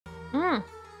I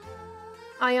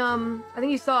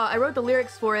think you saw, I wrote the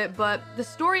lyrics for it, but the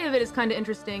story of it is kind of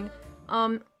interesting.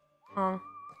 I'm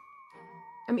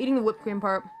eating the whipped cream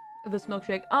part of this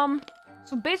milkshake.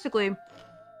 So basically,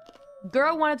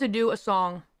 girl wanted to do a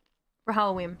song for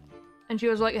Halloween, and she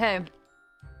was like, hey,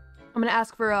 I'm gonna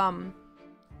ask for,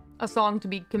 a song to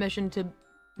be commissioned to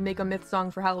make a myth song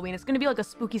for Halloween. It's gonna be like a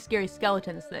spooky, scary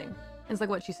skeletons thing. It's like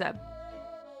what she said.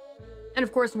 And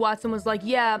of course, Watson was like,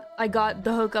 yeah, I got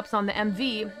the hookups on the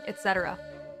MV, etc.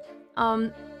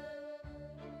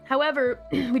 However,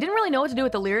 we didn't really know what to do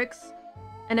with the lyrics,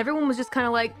 and everyone was just kind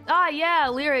of like, ah, yeah,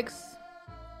 lyrics.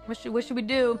 What should we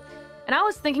do? And I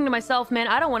was thinking to myself, man,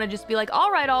 I don't want to just be like,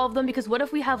 I'll write all of them, because what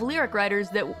if we have lyric writers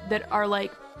that are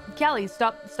like, Calli,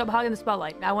 stop hogging the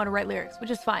spotlight. I want to write lyrics,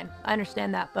 which is fine. I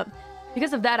understand that, but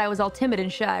because of that, I was all timid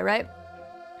and shy, right?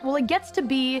 Well, it gets to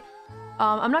be,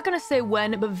 I'm not gonna say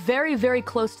when, but very, very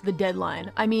close to the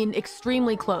deadline. I mean,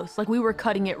 extremely close. Like, we were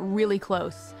cutting it really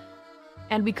close.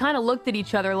 And we kind of looked at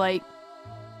each other like,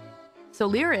 so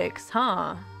lyrics,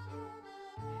 huh?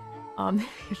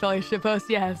 If all your shitpost,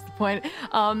 yeah, that's the point.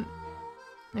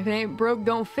 If it ain't broke,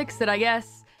 don't fix it, I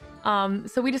guess.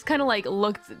 So we just kind of like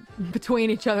looked between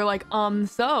each other like,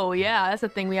 so yeah, that's a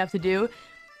thing we have to do.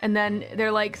 And then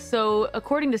they're like, so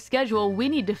according to schedule, we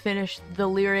need to finish the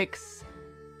lyrics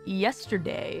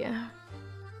yesterday.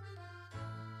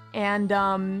 And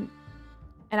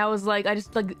I was like, I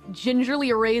just like gingerly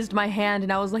erased my hand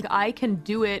and I was like, I can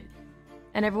do it.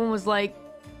 And everyone was like,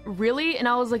 really? And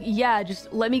I was like, yeah,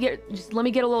 just let me get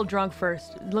a little drunk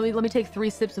first. Let me take 3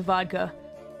 sips of vodka,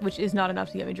 which is not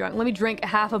enough to get me drunk. Let me drink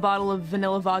half a bottle of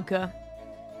vanilla vodka.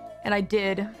 And I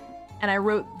did. And I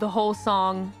wrote the whole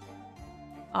song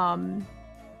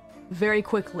very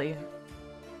quickly.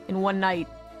 In one night,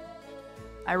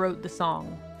 I wrote the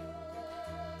song.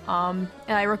 And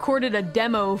I recorded a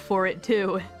demo for it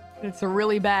too. It's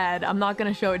really bad. I'm not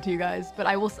gonna show it to you guys, but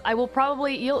I will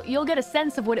probably, you'll get a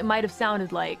sense of what it might have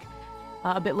sounded like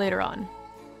a bit later on.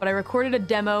 But I recorded a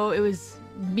demo. It was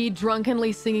me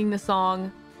drunkenly singing the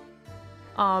song,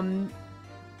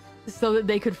 so that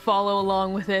they could follow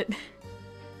along with it.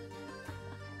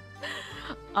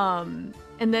 And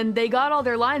then they got all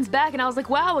their lines back, and I was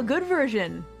like, wow, a good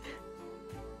version.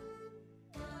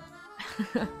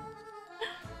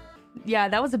 Yeah,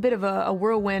 that was a bit of a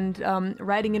whirlwind,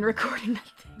 writing and recording that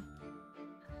thing.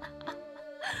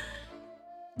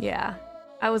 Yeah,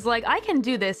 I was like, I can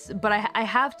do this, but I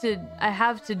have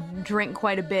to drink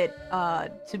quite a bit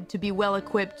to be well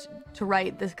equipped to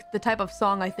write the type of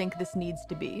song I think this needs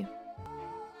to be.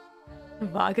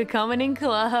 Vodka coming in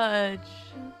clutch.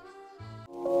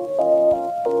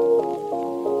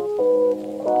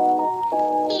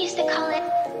 He used to call it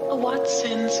a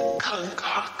Watson's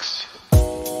concoction.